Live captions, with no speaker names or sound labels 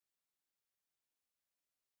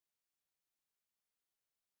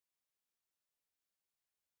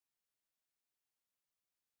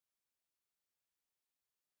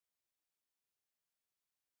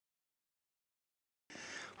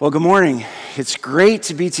Well, good morning. It's great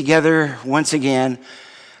to be together once again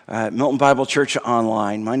at Milton Bible Church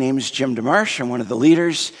Online. My name is Jim DeMarsh. I'm one of the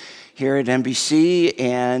leaders here at MBC,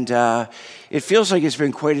 and it feels like it's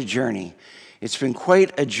been quite a journey. It's been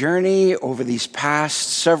quite a journey over these past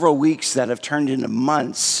several weeks that have turned into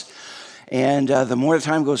months. And the more the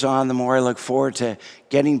time goes on, the more I look forward to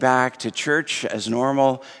getting back to church as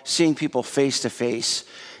normal, seeing people face to face,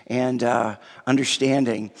 and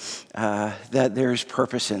understanding that there's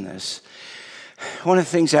purpose in this. One of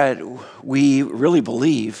the things that we really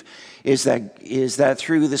believe is that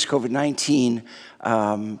through this COVID-19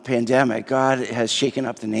 pandemic, God has shaken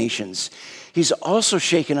up the nations. He's also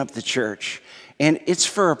shaken up the church, and it's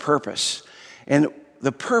for a purpose. And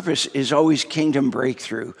the purpose is always kingdom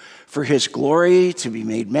breakthrough, for his glory to be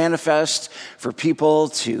made manifest, for people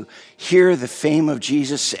to hear the fame of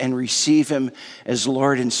Jesus and receive him as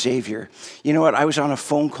Lord and Savior. You know what? I was on a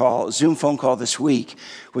Zoom phone call this week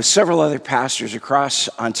with several other pastors across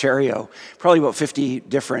Ontario, probably about 50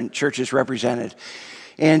 different churches represented.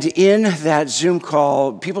 And in that Zoom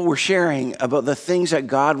call, people were sharing about the things that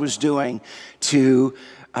God was doing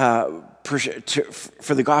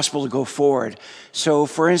for the gospel to go forward. So,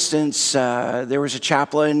 for instance, there was a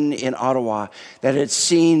chaplain in Ottawa that had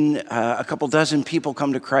seen a couple dozen people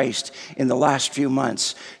come to Christ in the last few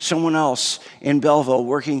months. Someone else in Belleville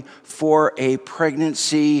working for a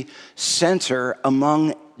pregnancy center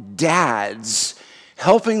among dads,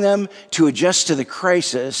 helping them to adjust to the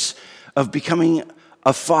crisis of becoming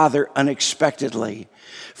a father unexpectedly.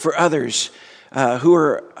 For others, who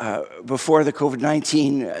were, before the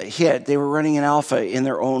COVID-19 hit, they were running an Alpha in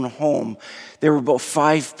their own home. There were about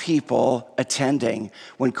 5 people attending.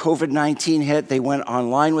 When COVID-19 hit, they went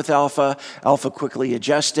online with Alpha. Alpha quickly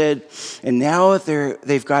adjusted. And now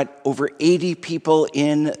they've got over 80 people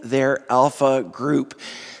in their Alpha group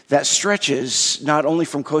that stretches not only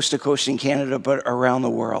from coast to coast in Canada, but around the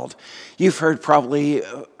world. You've heard probably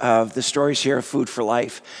of the stories here of Food for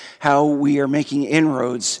Life, how we are making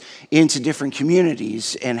inroads into different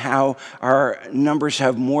communities and how our numbers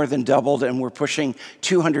have more than doubled, and we're pushing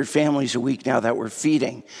 200 families a week now that we're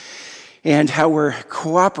feeding. And how we're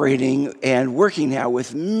cooperating and working now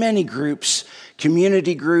with many groups,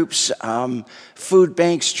 community groups, food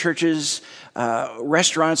banks, churches,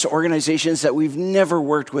 restaurants, organizations that we've never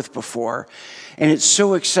worked with before. And it's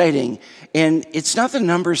so exciting. And it's not the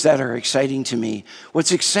numbers that are exciting to me.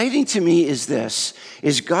 What's exciting to me is this,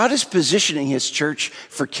 is God is positioning his church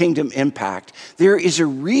for kingdom impact. There is a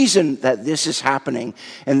reason that this is happening,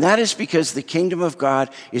 and that is because the kingdom of God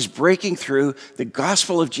is breaking through, the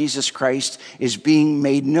gospel of Jesus Christ is being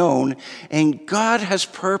made known, and God has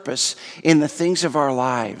purpose in the things of our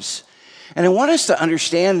lives. And I want us to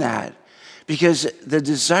understand that, because the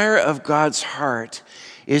desire of God's heart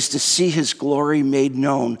is to see his glory made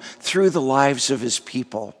known through the lives of his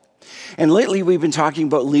people. And lately we've been talking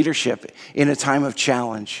about leadership in a time of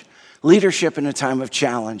challenge. Leadership in a time of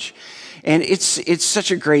challenge. And it's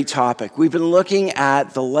such a great topic. We've been looking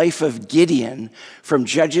at the life of Gideon from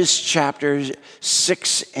Judges chapters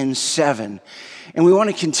 6 and 7. And we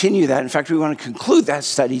want to continue that. In fact, we want to conclude that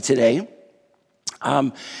study today.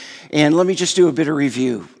 And let me just do a bit of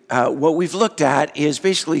review. What we've looked at is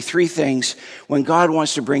basically 3 things when God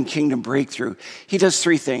wants to bring kingdom breakthrough. He does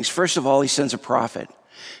 3 things. First of all, he sends a prophet.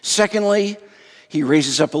 Secondly, he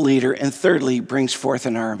raises up a leader. And thirdly, brings forth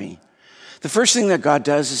an army. The first thing that God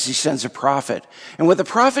does is he sends a prophet. And what the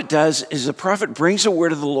prophet does is the prophet brings a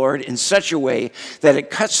word of the Lord in such a way that it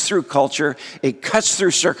cuts through culture, it cuts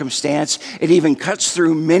through circumstance, it even cuts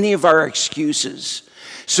through many of our excuses,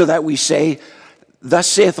 so that we say, "Thus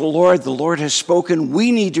saith the Lord has spoken."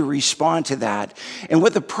 We need to respond to that. And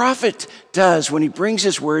what the prophet does when he brings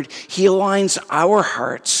his word, he aligns our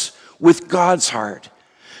hearts with God's heart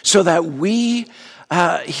so that we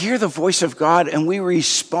hear the voice of God and we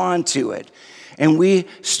respond to it. And we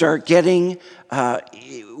start getting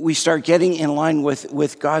in line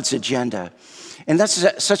with God's agenda. And that's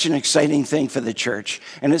such an exciting thing for the church.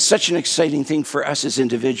 And it's such an exciting thing for us as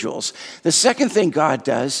individuals. The second thing God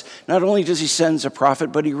does, not only does he send a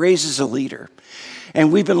prophet, but he raises a leader.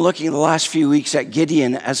 And we've been looking the last few weeks at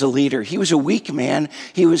Gideon as a leader. He was a weak man.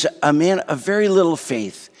 He was a man of very little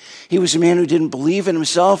faith. He was a man who didn't believe in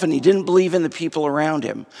himself, and he didn't believe in the people around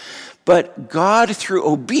him. But God, through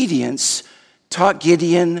obedience, taught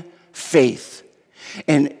Gideon faith.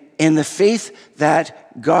 And the faith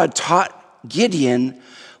that God taught Gideon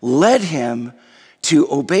led him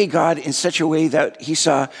to obey God in such a way that he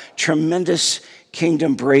saw tremendous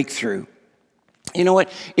kingdom breakthrough. You know what?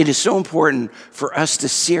 It is so important for us to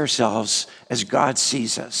see ourselves as God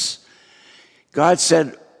sees us. God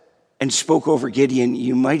said, and spoke over Gideon,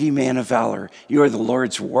 "You mighty man of valor, you are the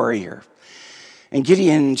Lord's warrior." And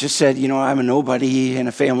Gideon just said, "I'm a nobody in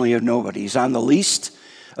a family of nobodies. I'm the least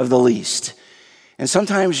of the least." And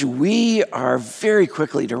sometimes we are very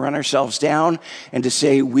quickly to run ourselves down and to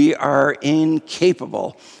say we are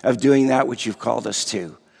incapable of doing that which you've called us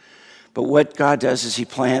to. But what God does is he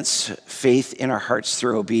plants faith in our hearts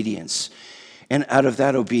through obedience. And out of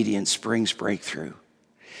that obedience brings breakthrough.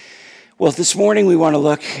 Well, this morning we want to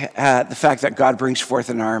look at the fact that God brings forth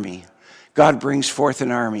an army. God brings forth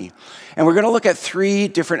an army. And we're going to look at three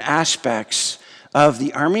different aspects of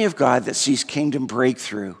the army of God that sees kingdom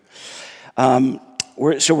breakthrough.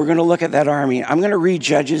 So we're going to look at that army. I'm going to read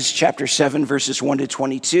Judges chapter 7, verses 1 to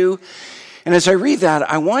 22. And as I read that,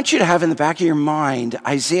 I want you to have in the back of your mind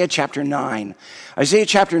Isaiah chapter 9. Isaiah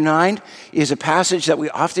chapter 9 is a passage that we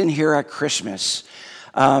often hear at Christmas.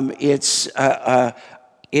 It's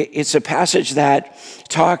a passage that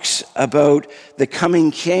talks about the coming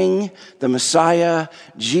king, the Messiah,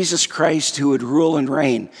 Jesus Christ, who would rule and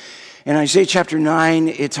reign. In Isaiah chapter 9,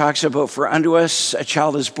 it talks about, "For unto us a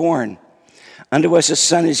child is born. Unto us a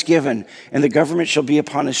son is given, and the government shall be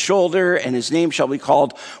upon his shoulder, and his name shall be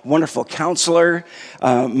called Wonderful Counselor,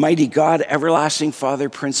 Mighty God, Everlasting Father,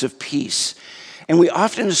 Prince of Peace." And we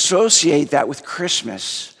often associate that with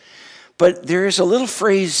Christmas. But there is a little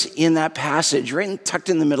phrase in that passage, right tucked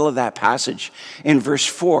in the middle of that passage, in verse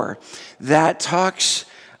 4, that talks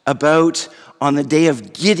about on the day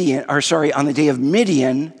of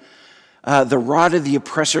Midian, the rod of the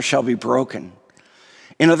oppressor shall be broken.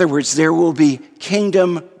 In other words, there will be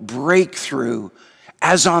kingdom breakthrough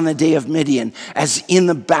as on the day of Midian, as in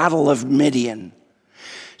the battle of Midian.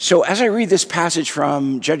 So as I read this passage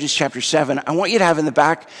from Judges chapter 7, I want you to have in the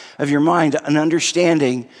back of your mind an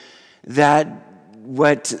understanding that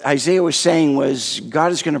what Isaiah was saying was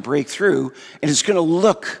God is going to break through, and it's going to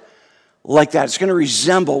look like that. It's going to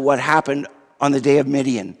resemble what happened on the day of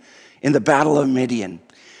Midian, in the battle of Midian.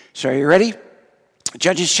 So are you ready?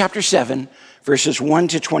 Judges chapter 7, verses 1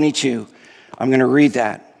 to 22. I'm going to read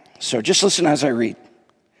that. So just listen as I read.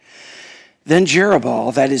 "Then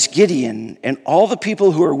Jerubbaal, that is Gideon, and all the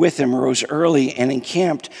people who were with him rose early and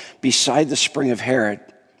encamped beside the spring of Harod.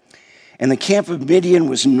 And the camp of Midian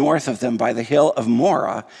was north of them by the hill of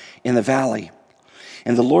Morah in the valley.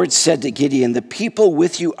 And the Lord said to Gideon, 'The people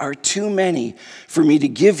with you are too many for me to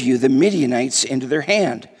give you the Midianites into their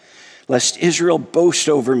hand, lest Israel boast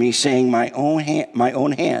over me, saying, my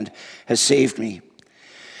own hand has saved me.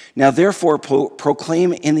 Now therefore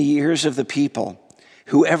proclaim in the ears of the people,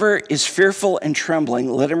 whoever is fearful and trembling,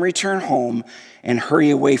 let him return home and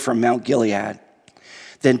hurry away from Mount Gilead.'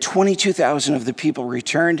 Then 22,000 of the people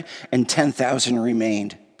returned, and 10,000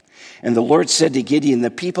 remained. And the Lord said to Gideon,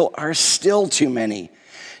 'The people are still too many.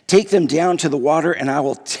 Take them down to the water, and I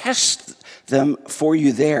will test them for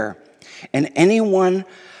you there. And anyone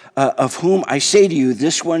of whom I say to you,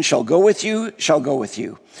 this one shall go with you, shall go with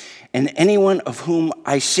you. And anyone of whom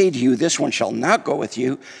I say to you, this one shall not go with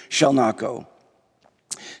you, shall not go.'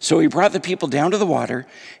 So he brought the people down to the water,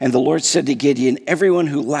 and the Lord said to Gideon, 'Everyone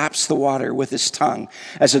who laps the water with his tongue,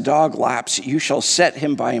 as a dog laps, you shall set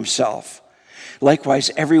him by himself. Likewise,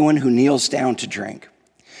 everyone who kneels down to drink.'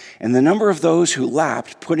 And the number of those who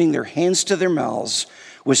lapped, putting their hands to their mouths,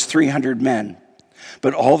 was 300 men.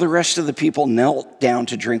 But all the rest of the people knelt down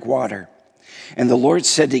to drink water. And the Lord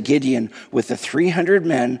said to Gideon, 'With the 300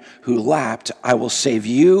 men who lapped, I will save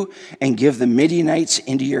you and give the Midianites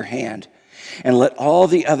into your hand. And let all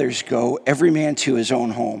the others go, every man to his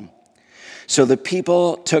own home.' So the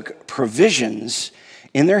people took provisions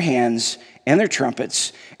in their hands and their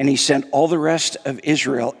trumpets, and he sent all the rest of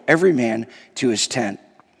Israel, every man to his tent,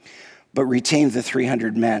 but retained the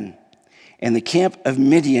 300 men. And the camp of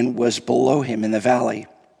Midian was below him in the valley.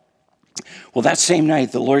 Well, that same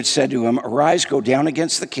night the Lord said to him, 'Arise, go down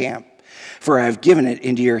against the camp, for I have given it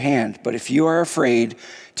into your hand. But if you are afraid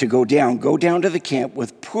to go down to the camp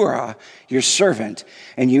with Purah, your servant,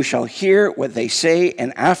 and you shall hear what they say,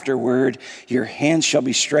 and afterward your hands shall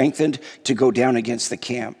be strengthened to go down against the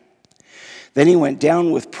camp.' Then he went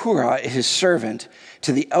down with Purah, his servant,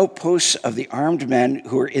 to the outposts of the armed men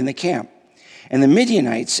who were in the camp. And the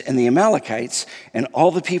Midianites and the Amalekites and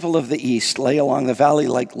all the people of the east lay along the valley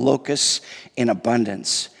like locusts in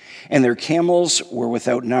abundance, and their camels were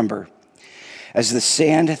without number, as the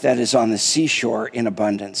sand that is on the seashore in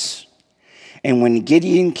abundance. And when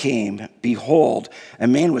Gideon came, behold, a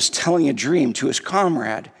man was telling a dream to his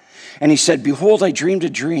comrade. And he said, 'Behold, I dreamed a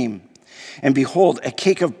dream. And behold, a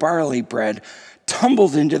cake of barley bread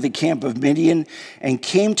tumbled into the camp of Midian and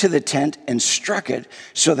came to the tent and struck it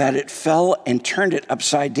so that it fell and turned it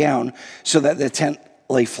upside down so that the tent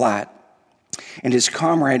lay flat. And his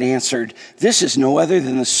comrade answered, "This is no other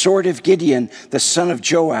than the sword of Gideon, the son of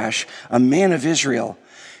Joash, a man of Israel.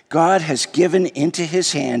 God has given into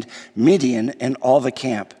his hand Midian and all the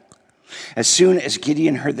camp." As soon as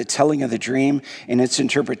Gideon heard the telling of the dream and its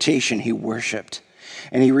interpretation, he worshipped.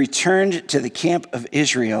 And he returned to the camp of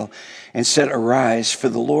Israel and said, "Arise, for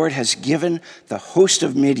the Lord has given the host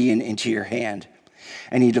of Midian into your hand."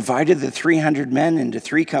 And he divided the 300 men into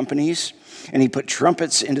 3 companies, and he put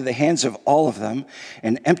trumpets into the hands of all of them,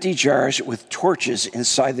 and empty jars with torches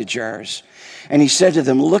inside the jars. And he said to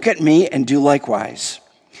them, "Look at me and do likewise.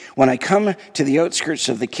 When I come to the outskirts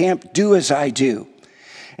of the camp, do as I do.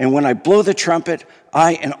 And when I blow the trumpet,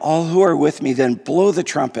 I and all who are with me, then blow the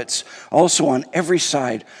trumpets also on every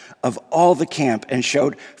side of all the camp, and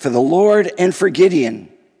shout, 'For the Lord and for Gideon.'"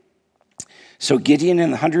 So Gideon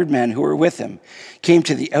and the 100 men who were with him came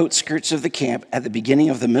to the outskirts of the camp at the beginning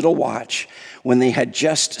of the middle watch, when they had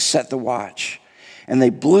just set the watch. And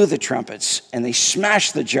they blew the trumpets, and they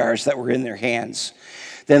smashed the jars that were in their hands.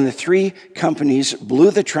 Then the 3 companies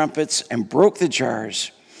blew the trumpets and broke the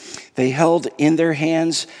jars. They held in their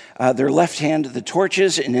hands, their left hand, the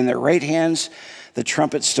torches, and in their right hands, the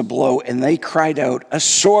trumpets to blow. And they cried out, "A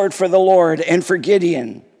sword for the Lord and for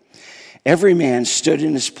Gideon." Every man stood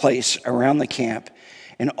in his place around the camp,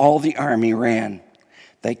 and all the army ran.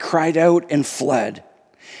 They cried out and fled.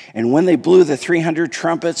 And when they blew the 300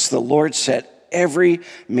 trumpets, the Lord set every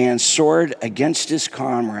man's sword against his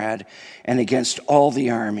comrade and against all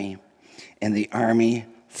the army, and the army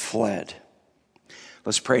fled.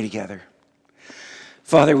 Let's pray together.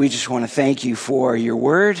 Father, we just want to thank you for your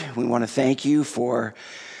word. We want to thank you for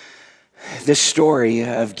this story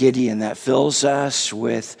of Gideon that fills us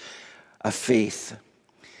with a faith,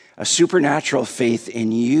 a supernatural faith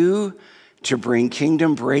in you to bring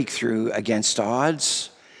kingdom breakthrough against odds,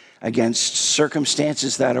 against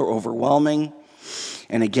circumstances that are overwhelming,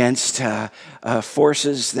 and against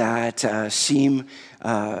forces that seem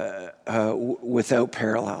without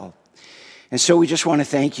parallel. And so we just want to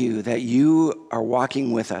thank you that you are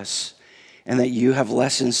walking with us and that you have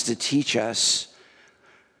lessons to teach us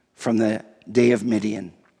from the day of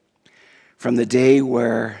Midian, from the day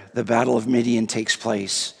where the battle of Midian takes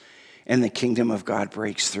place and the kingdom of God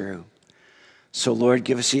breaks through. So Lord,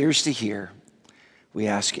 give us ears to hear. We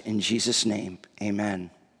ask in Jesus' name, amen.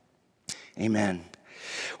 Amen.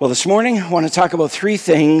 Well, this morning I want to talk about 3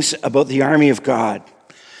 things about the army of God.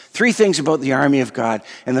 3 things about the army of God.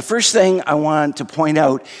 And the first thing I want to point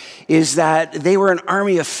out is that they were an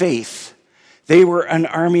army of faith. They were an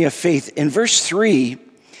army of faith. In verse 3,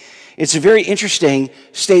 it's a very interesting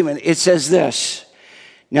statement. It says this,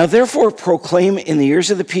 "Now therefore proclaim in the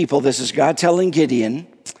ears of the people," this is God telling Gideon,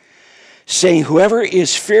 saying, "Whoever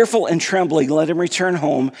is fearful and trembling, let him return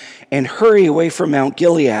home and hurry away from Mount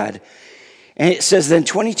Gilead." And it says, "Then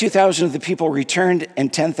 22,000 of the people returned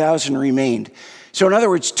and 10,000 remained." So in other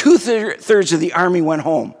words, 2/3 of the army went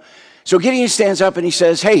home. So Gideon stands up and he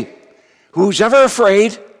says, "Hey, who's ever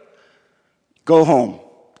afraid, go home.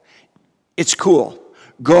 It's cool.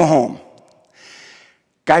 Go home."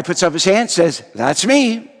 Guy puts up his hand, says, "That's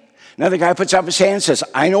me." Another guy puts up his hand and says,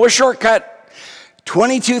 "I know a shortcut."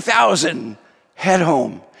 22,000 head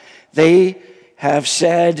home. They have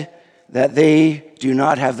said that they do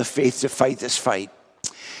not have the faith to fight this fight.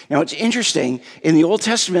 Now, it's interesting, in the Old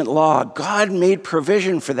Testament law, God made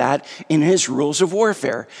provision for that in his rules of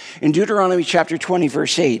warfare. In Deuteronomy chapter 20,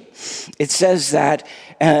 verse 8, it says that,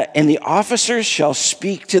 "And the officers shall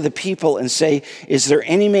speak to the people and say, 'Is there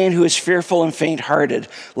any man who is fearful and faint-hearted?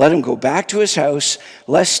 Let him go back to his house,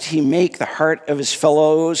 lest he make the heart of his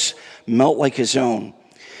fellows melt like his own.'"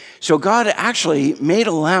 So God actually made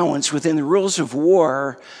allowance within the rules of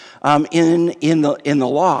war in the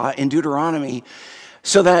law, in Deuteronomy,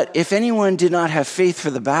 so that if anyone did not have faith for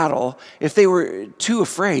the battle, if they were too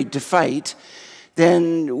afraid to fight,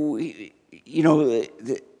 then, they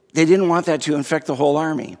didn't want that to infect the whole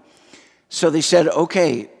army. So they said,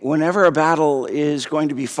 okay, whenever a battle is going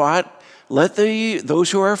to be fought, let those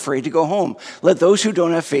who are afraid to go home. Let those who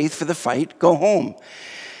don't have faith for the fight go home.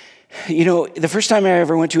 The first time I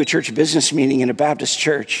ever went to a church business meeting in a Baptist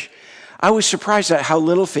church, I was surprised at how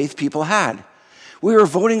little faith people had. We were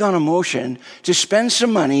voting on a motion to spend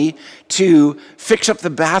some money to fix up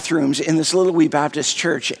the bathrooms in this little wee Baptist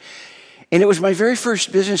church. And it was my very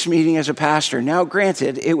first business meeting as a pastor. Now,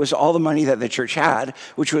 granted, it was all the money that the church had,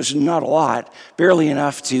 which was not a lot, barely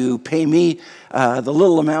enough to pay me the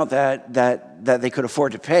little amount that they could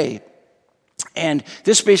afford to pay. And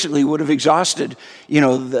this basically would have exhausted,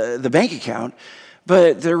 the bank account.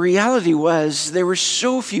 But the reality was there were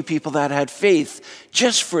so few people that had faith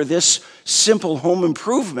just for this simple home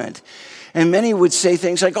improvement. And many would say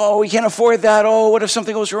things like, oh, we can't afford that. Oh, what if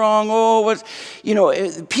something goes wrong? Oh, what,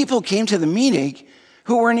 people came to the meeting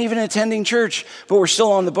who weren't even attending church, but were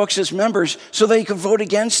still on the books as members so they could vote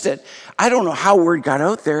against it. I don't know how word got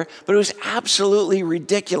out there, but it was absolutely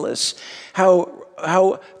ridiculous how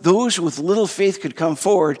those with little faith could come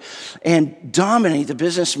forward and dominate the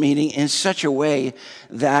business meeting in such a way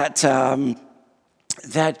that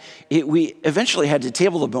we eventually had to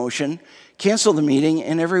table the motion, cancel the meeting,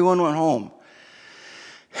 and everyone went home.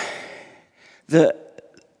 Do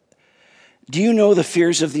you know the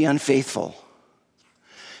fears of the unfaithful?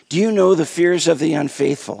 Do you know the fears of the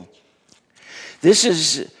unfaithful? This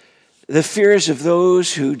is the fears of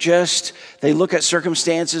those who they look at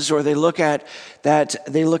circumstances, or they look at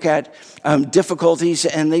difficulties,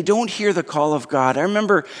 and they don't hear the call of God. I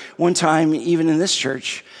remember one time, even in this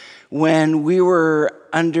church, when we were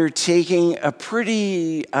undertaking a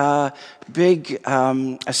pretty big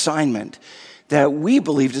assignment that we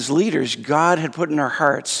believed as leaders God had put in our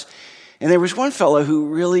hearts. And there was one fellow who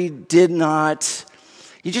really did not,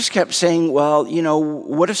 he just kept saying, well,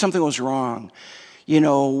 what if something was wrong?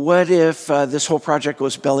 What if this whole project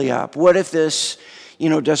goes belly up? What if this,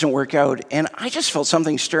 doesn't work out? And I just felt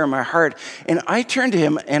something stir in my heart. And I turned to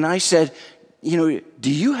him and I said, do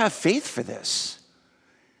you have faith for this?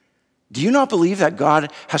 Do you not believe that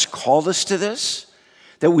God has called us to this?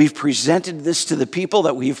 That we've presented this to the people,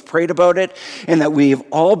 that we've prayed about it, and that we've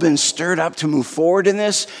all been stirred up to move forward in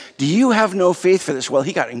this? Do you have no faith for this? Well,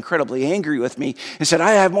 he got incredibly angry with me and said,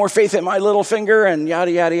 I have more faith in my little finger, and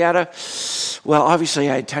yada, yada, yada. Well,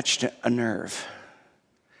 obviously, I had touched a nerve.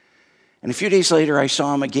 And a few days later, I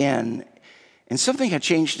saw him again, and something had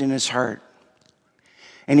changed in his heart.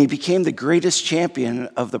 And he became the greatest champion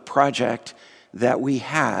of the project that we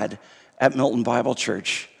had at Milton Bible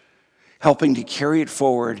Church, helping to carry it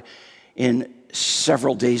forward in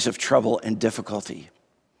several days of trouble and difficulty.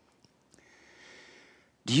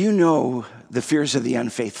 Do you know the fears of the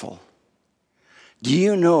unfaithful? Do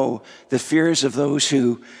you know the fears of those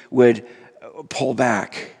who would pull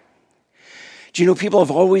back? Do you know people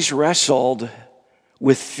have always wrestled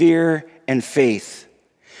with fear and faith?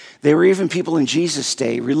 There were even people in Jesus'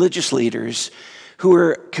 day, religious leaders, who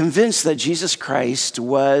were convinced that Jesus Christ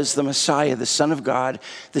was the Messiah, the Son of God,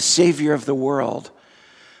 the Savior of the world.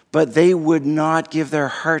 But they would not give their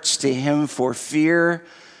hearts to him for fear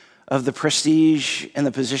of the prestige and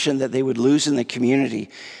the position that they would lose in the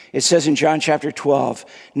community. It says in John chapter 12,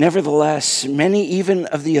 nevertheless, many even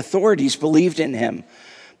of the authorities believed in him,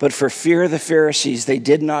 but for fear of the Pharisees, they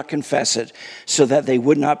did not confess it, so that they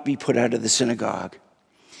would not be put out of the synagogue.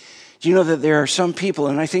 Do you know that there are some people,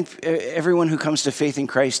 and I think everyone who comes to faith in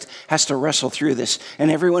Christ has to wrestle through this, and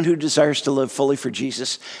everyone who desires to live fully for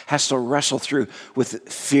Jesus has to wrestle through with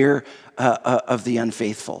fear of the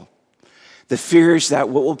unfaithful. The fears that,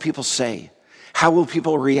 what will people say? How will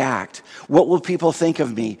people react? What will people think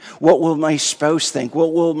of me? What will my spouse think?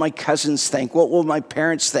 What will my cousins think? What will my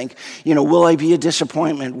parents think? Will I be a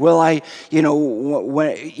disappointment? Will I,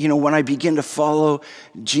 when I begin to follow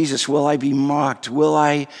Jesus, will I be mocked? Will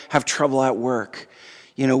I have trouble at work?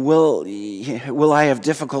 Will I have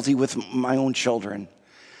difficulty with my own children?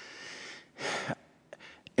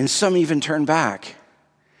 And some even turn back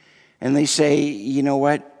and they say, you know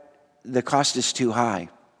what? The cost is too high.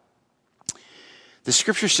 The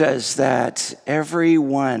scripture says that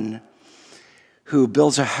everyone who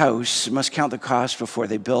builds a house must count the cost before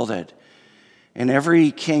they build it. And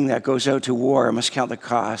every king that goes out to war must count the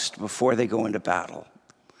cost before they go into battle.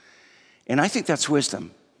 And I think that's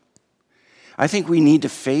wisdom. I think we need to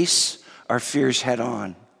face our fears head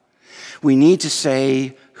on. We need to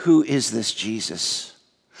say, who is this Jesus?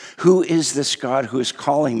 Who is this God who is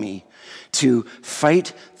calling me to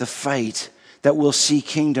fight the fight that will see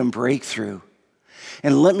kingdom breakthrough?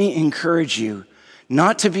 And let me encourage you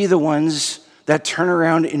not to be the ones that turn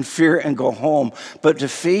around in fear and go home, but to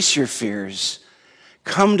face your fears.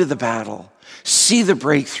 Come to the battle. See the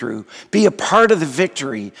breakthrough. Be a part of the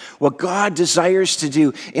victory. What God desires to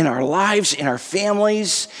do in our lives, in our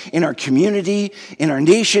families, in our community, in our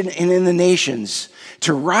nation, and in the nations.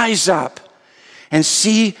 To rise up and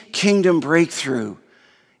see kingdom breakthrough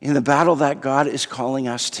in the battle that God is calling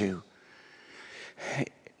us to.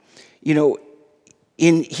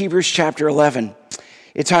 In Hebrews chapter 11,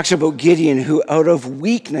 it talks about Gideon, who out of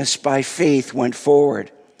weakness by faith went forward.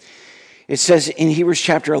 It says in Hebrews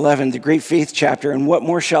chapter 11, the great faith chapter, and what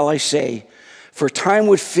more shall I say? For time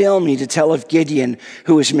would fail me to tell of Gideon,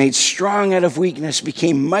 who was made strong out of weakness,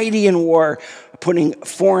 became mighty in war, putting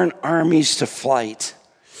foreign armies to flight.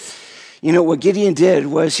 You know, what Gideon did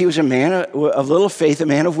was he was a man of little faith, a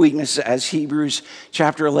man of weakness, as Hebrews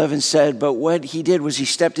chapter 11 said. But what he did was he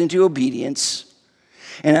stepped into obedience.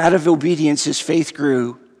 And out of obedience, his faith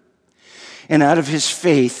grew. And out of his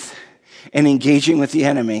faith and engaging with the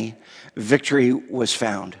enemy, victory was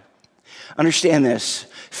found. Understand this.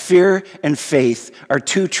 Fear and faith are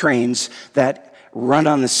two trains that run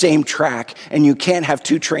on the same track, and you can't have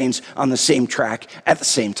two trains on the same track at the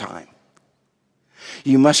same time.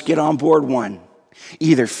 You must get on board one,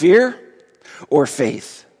 either fear or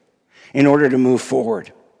faith, in order to move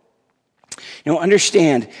forward. Now,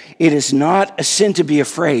 understand, it is not a sin to be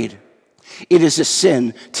afraid. It is a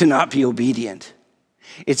sin to not be obedient.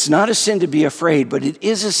 It's not a sin to be afraid, but it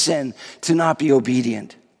is a sin to not be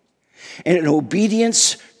obedient. And in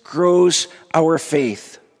obedience grows our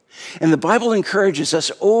faith. And the Bible encourages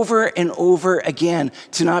us over and over again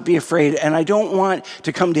to not be afraid. And I don't want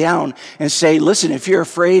to come down and say, listen, if you're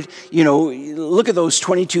afraid, look at those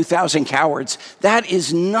 22,000 cowards. That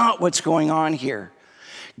is not what's going on here.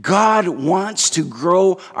 God wants to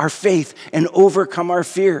grow our faith and overcome our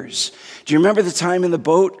fears. Do you remember the time in the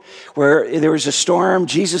boat where there was a storm?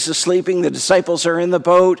 Jesus is sleeping. The disciples are in the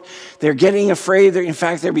boat. They're getting afraid. In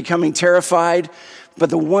fact, they're becoming terrified. But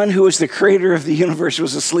the one who is the creator of the universe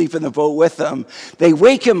was asleep in the boat with them. They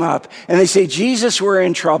wake him up and they say, Jesus, we're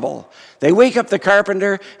in trouble. They wake up the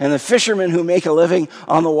carpenter and the fishermen who make a living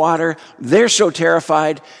on the water. They're so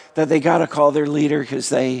terrified that they got to call their leader because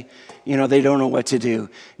they don't know what to do.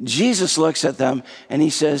 Jesus looks at them and he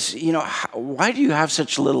says, why do you have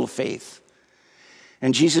such little faith?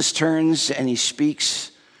 And Jesus turns and he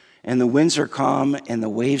speaks, and the winds are calm and the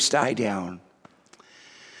waves die down.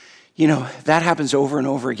 That happens over and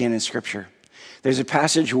over again in Scripture. There's a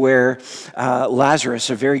passage where Lazarus,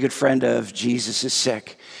 a very good friend of Jesus, is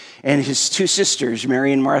sick. And his two sisters,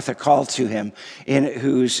 Mary and Martha, call to him,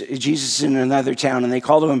 Jesus is in another town, and they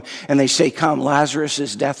call to him and they say, come, Lazarus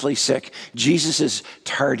is deathly sick. Jesus is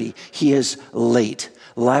tardy. He is late.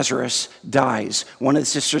 Lazarus dies. One of the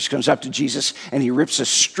sisters comes up to Jesus and he rips a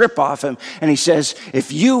strip off him and he says,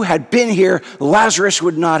 if you had been here, Lazarus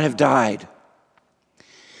would not have died.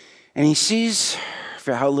 And he sees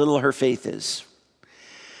for how little her faith is.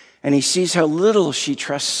 And he sees how little she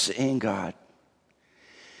trusts in God.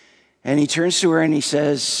 And he turns to her and he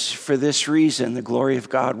says, for this reason, the glory of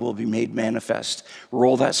God will be made manifest.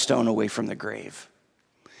 Roll that stone away from the grave.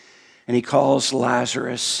 And he calls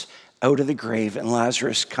Lazarus out of the grave, and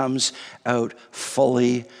Lazarus comes out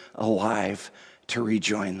fully alive to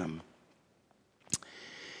rejoin them.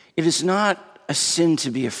 It is not a sin to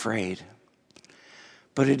be afraid,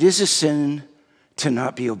 but it is a sin to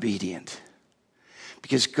not be obedient.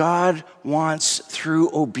 Because God wants, through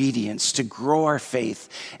obedience, to grow our faith,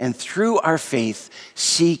 and through our faith,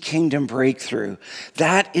 see kingdom breakthrough.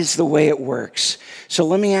 That is the way it works. So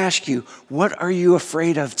let me ask you, what are you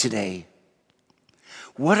afraid of today?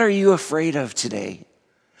 What are you afraid of today?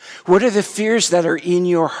 What are the fears that are in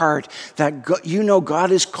your heart that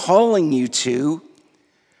God is calling you to,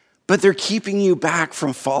 but they're keeping you back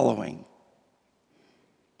from following?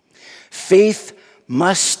 Faith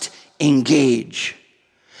must engage.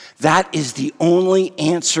 That is the only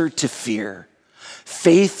answer to fear.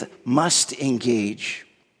 Faith must engage.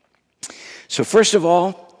 So first of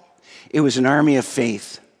all, it was an army of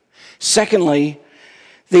faith. Secondly,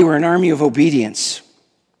 they were an army of obedience.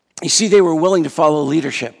 You see, they were willing to follow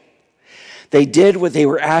leadership. They did what they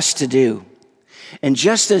were asked to do. And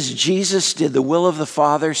just as Jesus did the will of the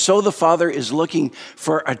Father, so the Father is looking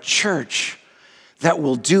for a church that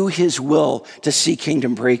will do his will to see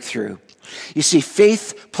kingdom breakthrough. You see,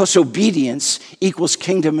 faith plus obedience equals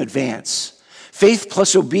kingdom advance. Faith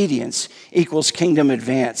plus obedience equals kingdom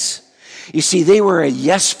advance. You see, they were a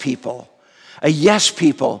yes people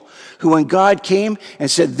who, when God came and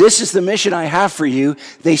said, this is the mission I have for you,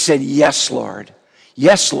 they said, yes, Lord.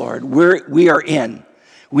 Yes, Lord, we are in.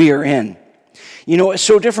 We are in. It's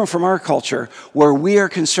so different from our culture, where we are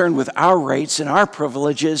concerned with our rights and our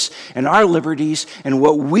privileges and our liberties and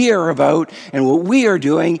what we are about and what we are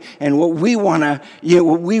doing and what we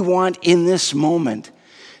want in this moment.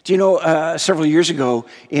 Do you know, several years ago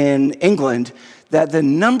in England, that the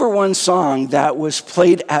number one song that was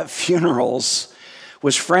played at funerals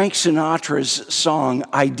was Frank Sinatra's song,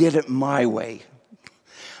 I Did It My Way.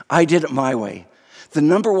 I Did It My Way. The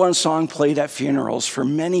number one song played at funerals for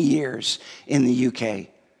many years in the UK.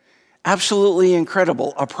 Absolutely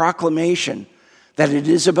incredible. A proclamation that it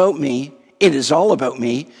is about me, it is all about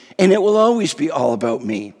me, and it will always be all about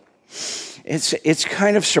me. It's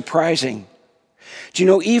kind of surprising. Do you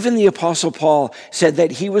know, even the Apostle Paul said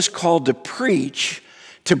that he was called to preach,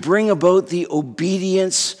 to bring about the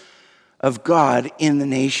obedience of God in the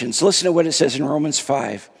nations. Listen to what it says in Romans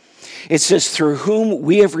 5. It says, through whom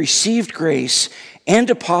we have received grace and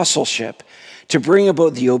apostleship to bring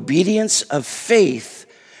about the obedience of faith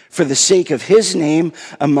for the sake of his name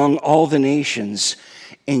among all the nations,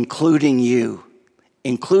 including you,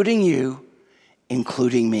 including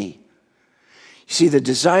me. You see, the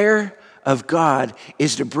desire of God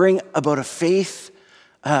is to bring about a faith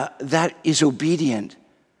that is obedient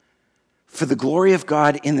for the glory of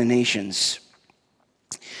God in the nations.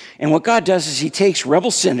 And what God does is he takes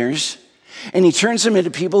rebel sinners and he turns them into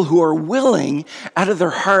people who are willing out of their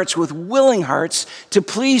hearts, with willing hearts, to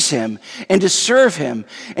please him and to serve him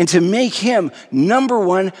and to make him number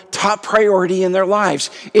one top priority in their lives.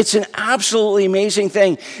 It's an absolutely amazing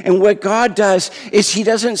thing. And what God does is he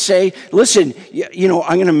doesn't say, listen,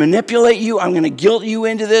 I'm going to manipulate you. I'm going to guilt you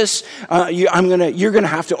into this. You're going to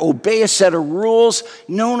have to obey a set of rules.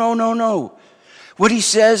 No. What he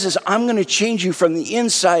says is, I'm going to change you from the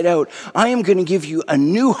inside out. I am going to give you a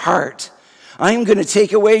new heart. I am going to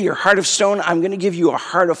take away your heart of stone. I'm going to give you a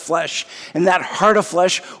heart of flesh. And that heart of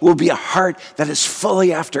flesh will be a heart that is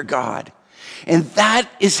fully after God. And that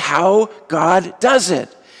is how God does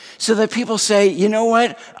it. So that people say, you know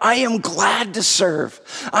what? I am glad to serve.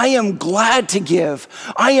 I am glad to give.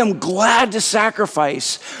 I am glad to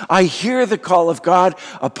sacrifice. I hear the call of God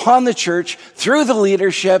upon the church through the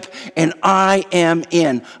leadership, and I am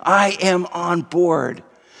in. I am on board.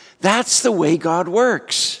 That's the way God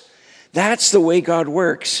works. That's the way God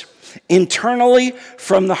works. Internally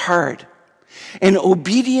from the heart. And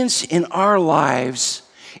obedience in our lives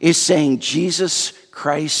is saying Jesus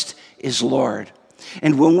Christ is Lord.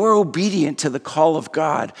 And when we're obedient to the call of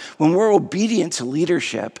God, when we're obedient to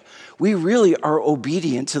leadership, we really are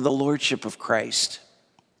obedient to the lordship of Christ.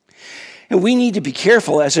 And we need to be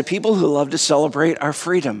careful as a people who love to celebrate our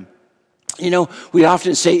freedom. We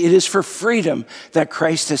often say it is for freedom that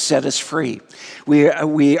Christ has set us free. We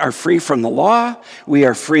are free from the law. We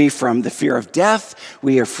are free from the fear of death.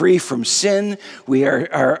 We are free from sin. We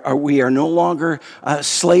are no longer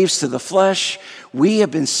slaves to the flesh. We have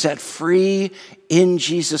been set free in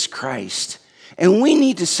Jesus Christ. And we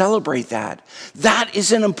need to celebrate that. That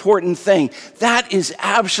is an important thing. That is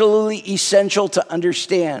absolutely essential to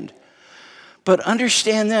understand. But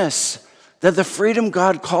understand this, that the freedom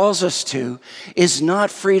God calls us to is not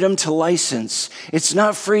freedom to license. It's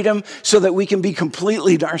not freedom so that we can be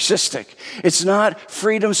completely narcissistic. It's not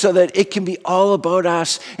freedom so that it can be all about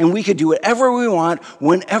us and we can do whatever we want,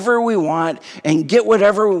 whenever we want, and get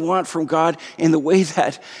whatever we want from God in the way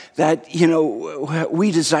that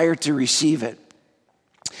we desire to receive it.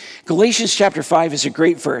 Galatians chapter 5 is a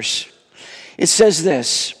great verse. It says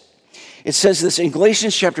this in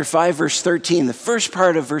Galatians chapter 5, verse 13. The first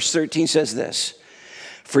part of verse 13 says this,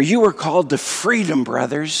 for you are called to freedom,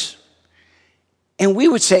 brothers. And we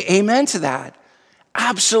would say amen to that.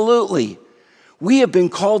 Absolutely. We have been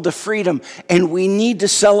called to freedom, and we need to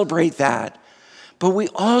celebrate that. But we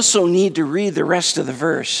also need to read the rest of the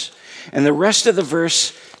verse. And the rest of the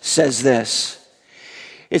verse says this.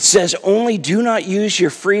 It says, only do not use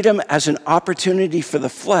your freedom as an opportunity for the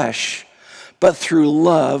flesh, but through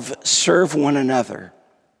love, serve one another.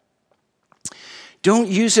 Don't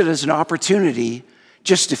use it as an opportunity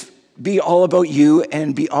just to be all about you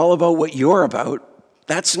and be all about what you're about.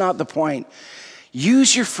 That's not the point.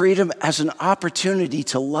 Use your freedom as an opportunity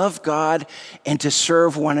to love God and to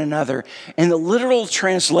serve one another. And the literal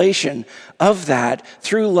translation of that,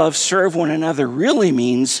 through love, serve one another, really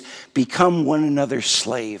means become one another's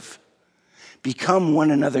slave. Become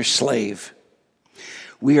one another's slave.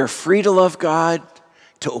 We are free to love God,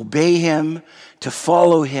 to obey him, to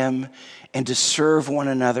follow him, and to serve one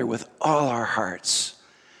another with all our hearts.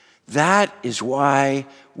 That is why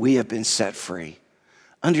we have been set free.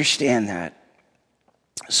 Understand that.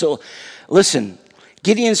 So listen,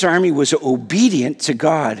 Gideon's army was obedient to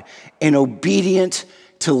God and obedient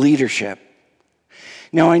to leadership.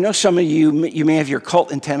 Now, I know some of you may have your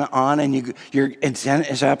cult antenna on and your antenna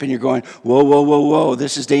is up and you're going, whoa,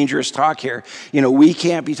 this is dangerous talk here. We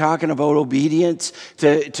can't be talking about obedience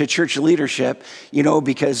to church leadership,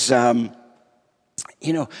 because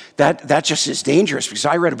that just is dangerous, because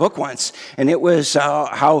I read a book once, and it was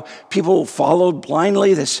how people followed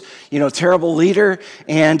blindly this, terrible leader,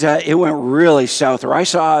 and it went really south. Or I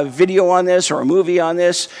saw a video on this, or a movie on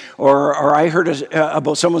this, or I heard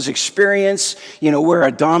about someone's experience, where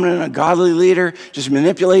a dominant, a godly leader just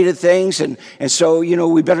manipulated things, and so,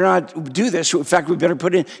 we better not do this. In fact, we better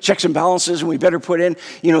put in checks and balances, and we better put in,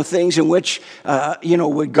 things in which,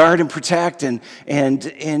 would guard and protect,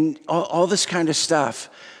 and all this kind of stuff.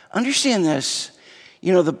 Understand this,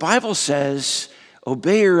 the Bible says,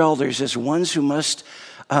 obey your elders as ones who must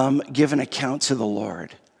give an account to the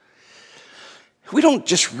Lord. We don't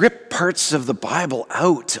just rip parts of the Bible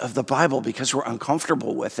out of the Bible because we're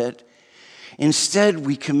uncomfortable with it. Instead,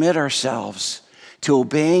 we commit ourselves to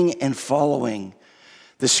obeying and following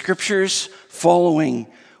the scriptures, following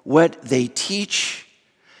what they teach,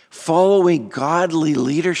 following godly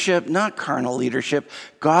leadership, not carnal leadership,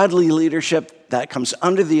 godly leadership that comes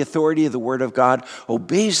under the authority of the Word of God,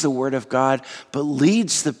 obeys the Word of God, but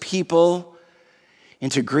leads the people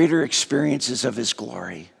into greater experiences of His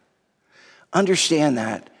glory. Understand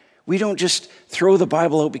that. We don't just throw the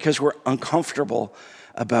Bible out because we're uncomfortable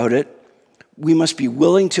about it. We must be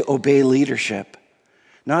willing to obey leadership,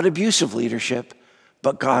 not abusive leadership,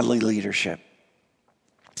 but godly leadership.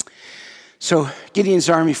 So Gideon's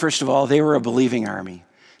army, first of all, they were a believing army.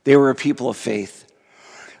 They were a people of faith.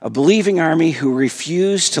 A believing army who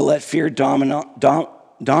refused to let fear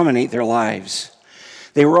dominate their lives.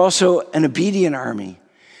 They were also an obedient army.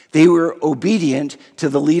 They were obedient to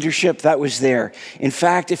the leadership that was there. In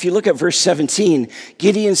fact, if you look at verse 17,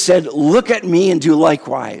 Gideon said, "Look at me and do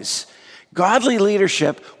likewise." Godly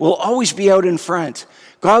leadership will always be out in front.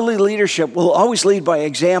 Godly leadership will always lead by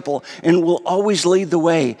example and will always lead the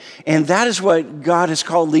way. And that is what God has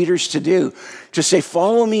called leaders to do, to say,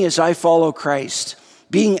 follow me as I follow Christ.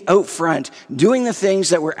 Being out front, doing the things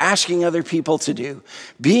that we're asking other people to do,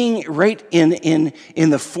 being right in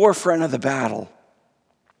the forefront of the battle.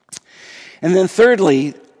 And then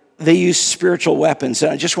thirdly, they use spiritual weapons.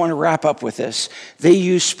 And I just want to wrap up with this. They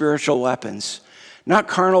use spiritual weapons. Not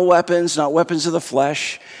carnal weapons, not weapons of the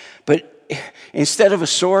flesh, but instead of a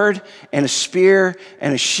sword and a spear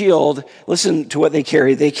and a shield, listen to what they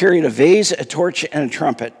carried. They carried a vase, a torch, and a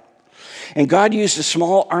trumpet. And God used a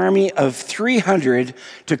small army of 300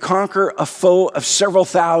 to conquer a foe of several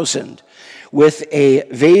thousand with a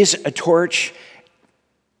vase, a torch,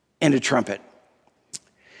 and a trumpet.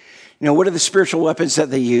 What are the spiritual weapons that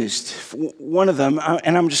they used? One of them,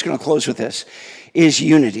 and I'm just going to close with this, is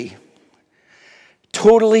unity.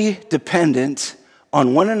 Totally dependent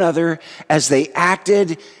on one another as they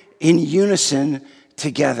acted in unison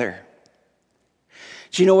together.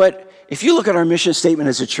 Do you know what? If you look at our mission statement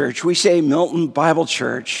as a church, we say Milton Bible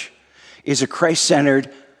Church is a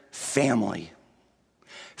Christ-centered family.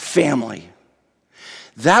 Family.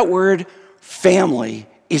 That word, family,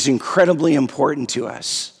 is incredibly important to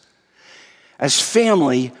us. As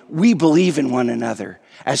family, we believe in one another.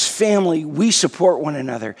 As family, we support one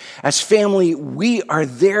another. As family, we are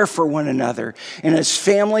there for one another. And as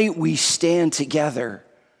family, we stand together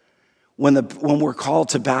when we're called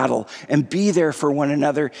to battle and be there for one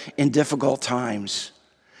another in difficult times.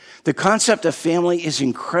 The concept of family is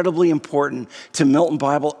incredibly important to Milton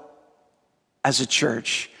Bible as a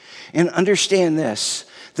church. And understand this,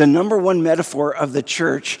 the number one metaphor of the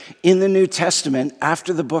church in the New Testament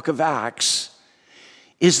after the book of Acts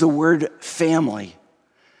is the word family.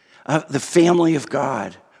 The family of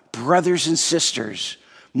God, brothers and sisters,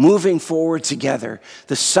 moving forward together,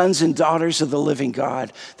 the sons and daughters of the living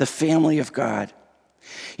God, the family of God.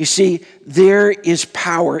 You see, there is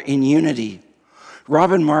power in unity.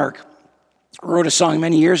 Robin Mark wrote a song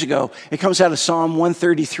many years ago. It comes out of Psalm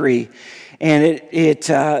 133, and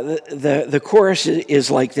the chorus is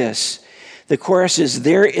like this. The chorus is,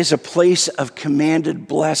 "There is a place of commanded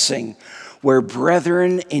blessing where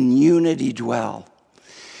brethren in unity dwell."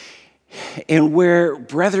 And where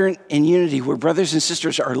brethren in unity, where brothers and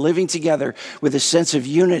sisters are living together with a sense of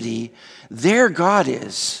unity, their God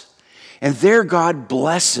is. And their God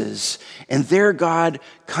blesses. And their God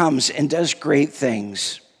comes and does great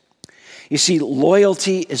things. You see,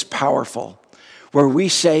 loyalty is powerful. Where we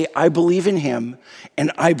say, I believe in him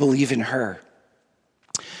and I believe in her.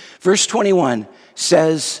 Verse 21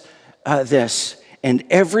 says this, "And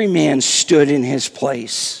every man stood in his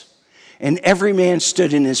place." And every man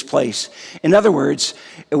stood in his place. In other words,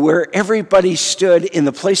 where everybody stood in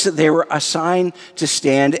the place that they were assigned to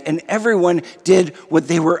stand, and everyone did what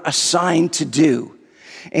they were assigned to do.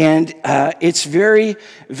 And it's very,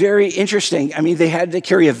 very interesting. I mean, they had to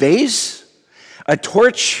carry a vase, a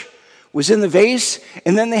torch was in the vase,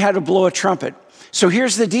 and then they had to blow a trumpet. So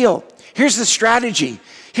here's the deal. Here's the strategy.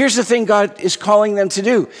 Here's the thing God is calling them to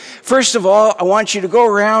do. First of all, I want you to go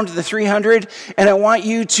around the 300, and I want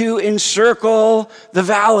you to encircle the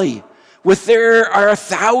valley. There are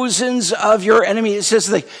thousands of your enemies. It says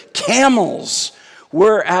the camels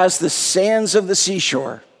were as the sands of the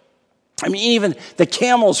seashore. I mean, even the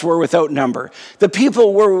camels were without number. The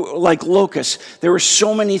people were like locusts. There were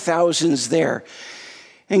so many thousands there.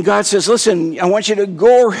 And God says, listen, I want you to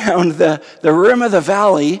go around the rim of the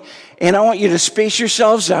valley, and I want you to space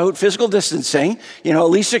yourselves out, physical distancing, at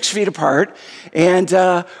least 6 feet apart. And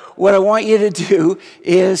what I want you to do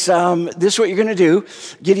is, this is what you're going to do.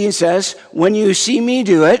 Gideon says, when you see me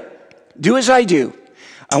do it, do as I do.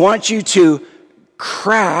 I want you to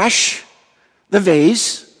crash the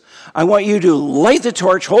vase. I want you to light the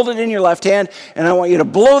torch, hold it in your left hand, and I want you to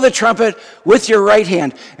blow the trumpet with your right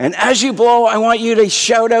hand. And as you blow, I want you to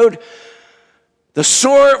shout out, the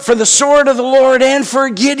sword of the Lord and for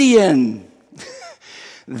Gideon.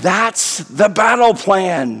 That's the battle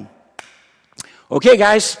plan. Okay,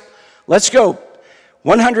 guys, let's go.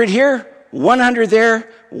 100 here, 100 there,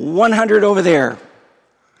 100 over there.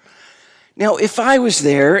 Now, if I was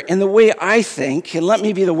there, and the way I think, and let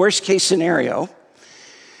me be the worst case scenario,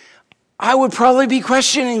 I would probably be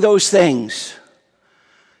questioning those things.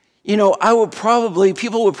 People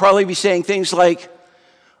would probably be saying things like,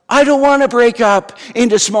 I don't want to break up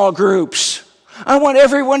into small groups. I want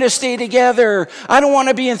everyone to stay together. I don't want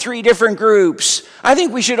to be in 3 different groups. I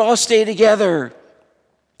think we should all stay together.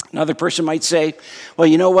 Another person might say, well,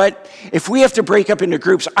 you know what? If we have to break up into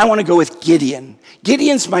groups, I want to go with Gideon.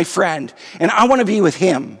 Gideon's my friend, and I want to be with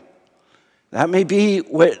him. That may be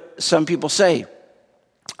what some people say.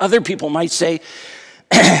 Other people might say,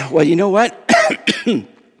 well, you know what?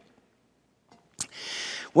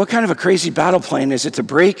 What kind of a crazy battle plan is it to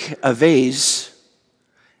break a vase,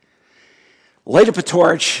 light up a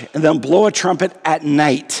torch, and then blow a trumpet at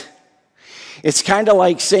night? It's kind of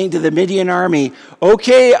like saying to the Midian army,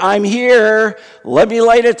 okay, I'm here. Let me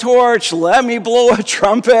light a torch. Let me blow a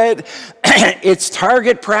trumpet. It's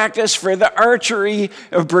target practice for the archery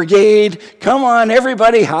brigade. Come on,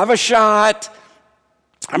 everybody, have a shot.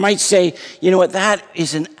 I might say, you know what, that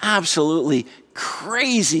is an absolutely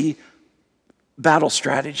crazy battle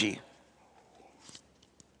strategy.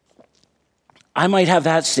 I might have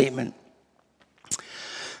that statement.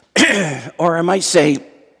 Or I might say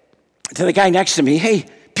to the guy next to me, hey,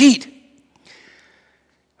 Pete,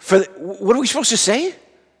 what are we supposed to say?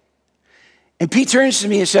 And Pete turns to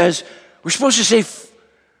me and says, we're supposed to say,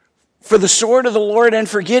 for the sword of the Lord and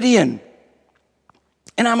for Gideon.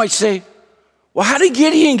 And I might say, well, how did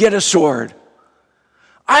Gideon get a sword?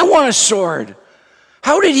 I want a sword.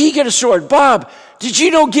 How did he get a sword? Bob, did you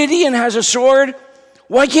know Gideon has a sword?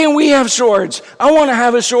 Why can't we have swords? I want to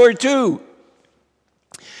have a sword too.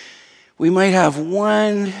 We might have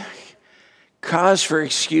one cause for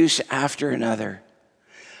excuse after another.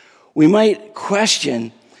 We might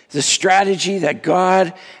question the strategy that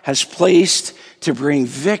God has placed to bring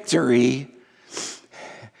victory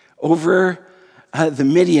over the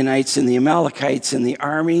Midianites and the Amalekites and the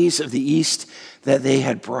armies of the east that they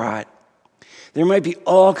had brought. There might be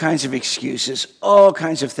all kinds of excuses, all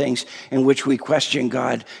kinds of things in which we question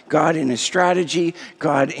God. God in his strategy,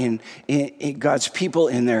 God in God's people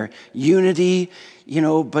in their unity,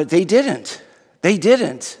 but they didn't. They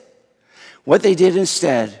didn't. What they did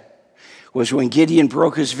instead was when Gideon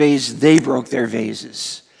broke his vase, they broke their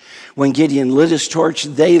vases. When Gideon lit his torch,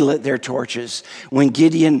 they lit their torches. When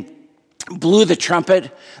Gideon blew the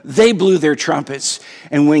trumpet, they blew their trumpets.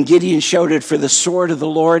 And when Gideon shouted for the sword of the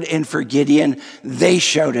Lord and for Gideon, they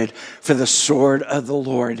shouted for the sword of the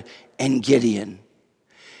Lord and Gideon.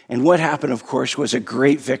 And what happened, of course, was a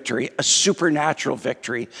great victory, a supernatural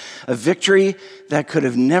victory, a victory that could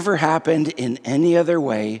have never happened in any other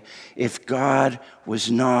way if God was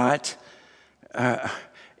not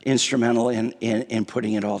instrumental in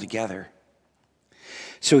putting it all together.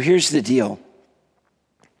 So here's the deal.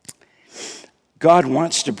 God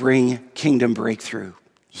wants to bring kingdom breakthrough.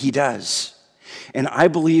 He does. And I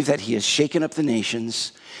believe that he has shaken up the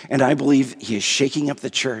nations, and I believe he is shaking up the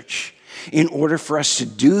church in order for us to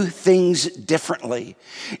do things differently,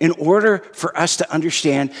 in order for us to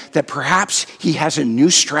understand that perhaps he has a new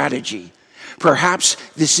strategy. Perhaps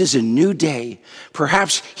this is a new day.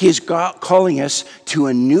 Perhaps he is calling us to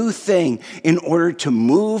a new thing in order to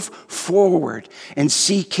move forward and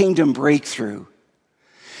see kingdom breakthrough.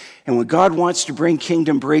 And when God wants to bring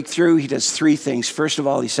kingdom breakthrough, he does 3 things. First of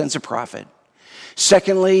all, he sends a prophet.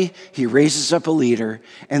 Secondly, he raises up a leader.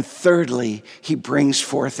 And thirdly, he brings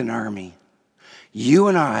forth an army. You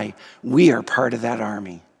and I, we are part of that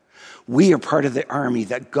army. We are part of the army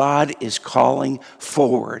that God is calling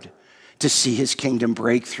forward to see his kingdom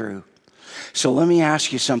break through. So let me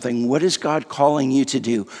ask you something. What is God calling you to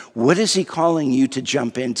do? What is he calling you to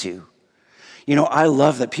jump into? You know, I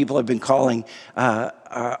love that people have been calling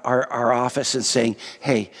our office and saying,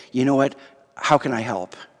 hey, you know what? How can I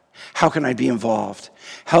help? How can I be involved?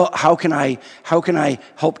 How can I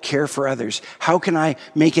help care for others? How can I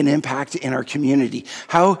make an impact in our community?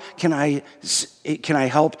 How can I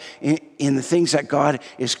help in the things that God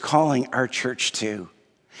is calling our church to?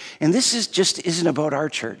 And this isn't about our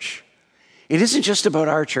church. It isn't just about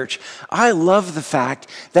our church. I love the fact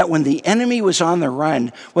that when the enemy was on the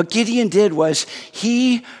run, what Gideon did was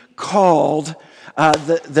he called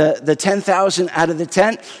the 10,000 out of the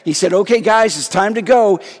tent. He said, okay, guys, it's time to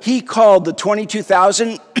go. He called the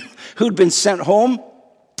 22,000 who'd been sent home,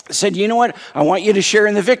 said, you know what? I want you to share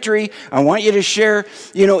in the victory. I want you to share,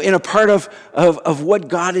 in a part of what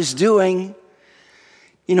God is doing.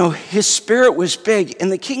 You know, his spirit was big, and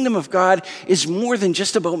the kingdom of God is more than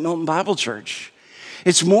just about Milton Bible Church.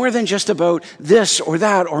 It's more than just about this or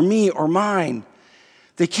that or me or mine.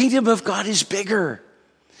 The kingdom of God is bigger.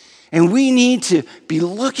 And we need to be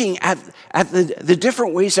looking at the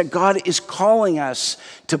different ways that God is calling us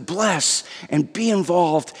to bless and be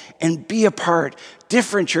involved and be a part.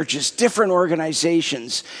 Different churches, different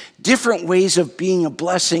organizations, different ways of being a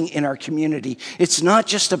blessing in our community. It's not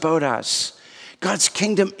just about us. God's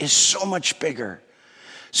kingdom is so much bigger.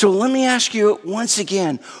 So let me ask you once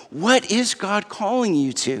again, what is God calling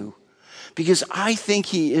you to? Because I think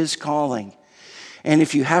he is calling. And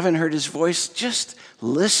if you haven't heard his voice, just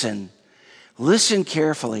listen. Listen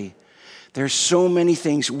carefully. There's so many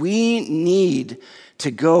things we need to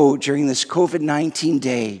go during this COVID-19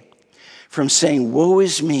 day from saying, woe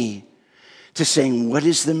is me, to saying, what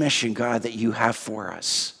is the mission, God, that you have for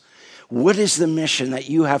us? What is the mission that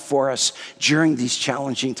you have for us during these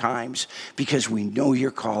challenging times? Because we know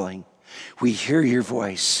you're calling. We hear your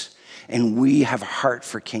voice, and we have a heart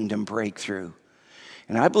for kingdom breakthrough.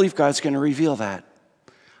 And I believe God's going to reveal that.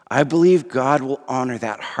 I believe God will honor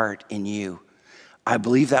that heart in you. I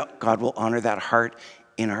believe that God will honor that heart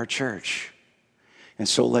in our church. And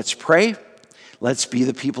so let's pray. Let's be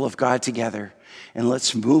the people of God together. And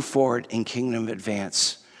let's move forward in kingdom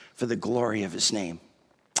advance for the glory of his name.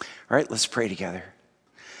 All right, let's pray together.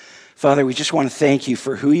 Father, we just want to thank you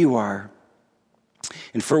for who you are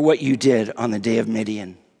and for what you did on the day of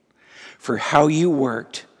Midian, for how you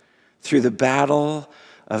worked through the battle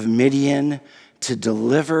of Midian to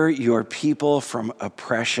deliver your people from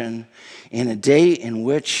oppression in a day in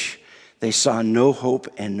which they saw no hope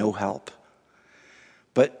and no help.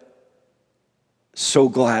 But so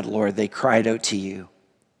glad, Lord, they cried out to you.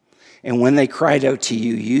 And when they cried out to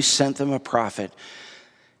you, you sent them a prophet.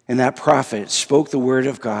 And that prophet spoke the word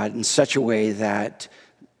of God in such a way that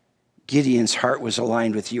Gideon's heart was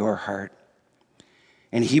aligned with your heart.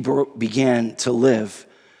 And he began to live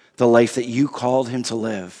the life that you called him to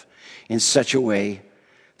live in such a way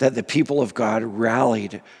that the people of God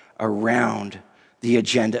rallied around the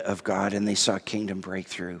agenda of God and they saw kingdom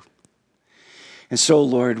breakthrough. And so,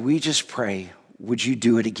 Lord, we just pray, would you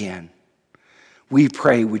do it again? We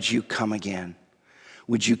pray, would you come again?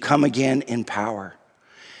 Would you come again in power,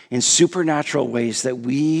 in supernatural ways that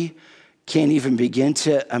we can't even begin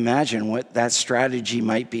to imagine what that strategy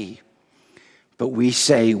might be. But we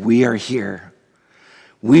say, we are here.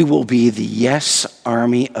 We will be the yes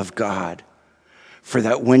army of God, for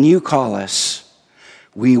that when you call us,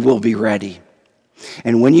 we will be ready.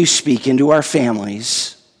 And when you speak into our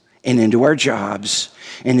families and into our jobs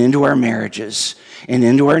and into our marriages and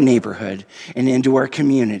into our neighborhood and into our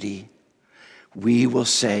community, we will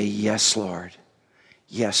say, yes, Lord.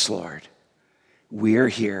 Yes, Lord. We are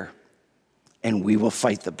here and we will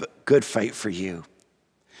fight the good fight for you.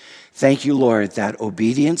 Thank you, Lord, that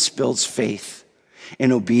obedience builds faith,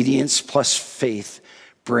 and obedience plus faith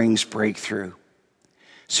brings breakthrough.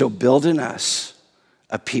 So build in us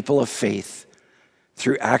a people of faith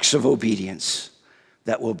through acts of obedience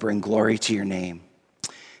that will bring glory to your name.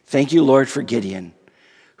 Thank you, Lord, for Gideon,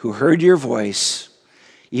 who heard your voice.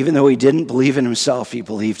 Even though he didn't believe in himself, he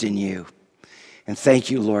believed in you. And thank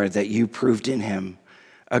you, Lord, that you proved in him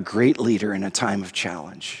a great leader in a time of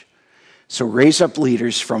challenge. So raise up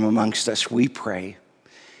leaders from amongst us, we pray,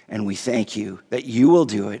 and we thank you that you will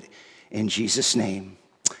do it in Jesus' name.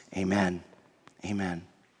 Amen. Amen.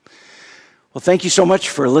 Well, thank you so much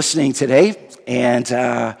for listening today.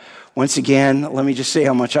 And once again, let me just say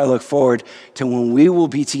how much I look forward to when we will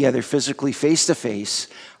be together physically, face to face.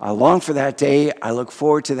 I long for that day. I look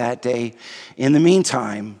forward to that day. In the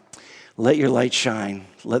meantime, Let your light shine.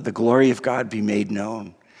 Let the glory of God be made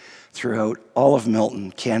known throughout all of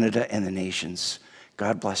Milton, Canada, and the nations.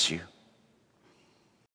 God bless you.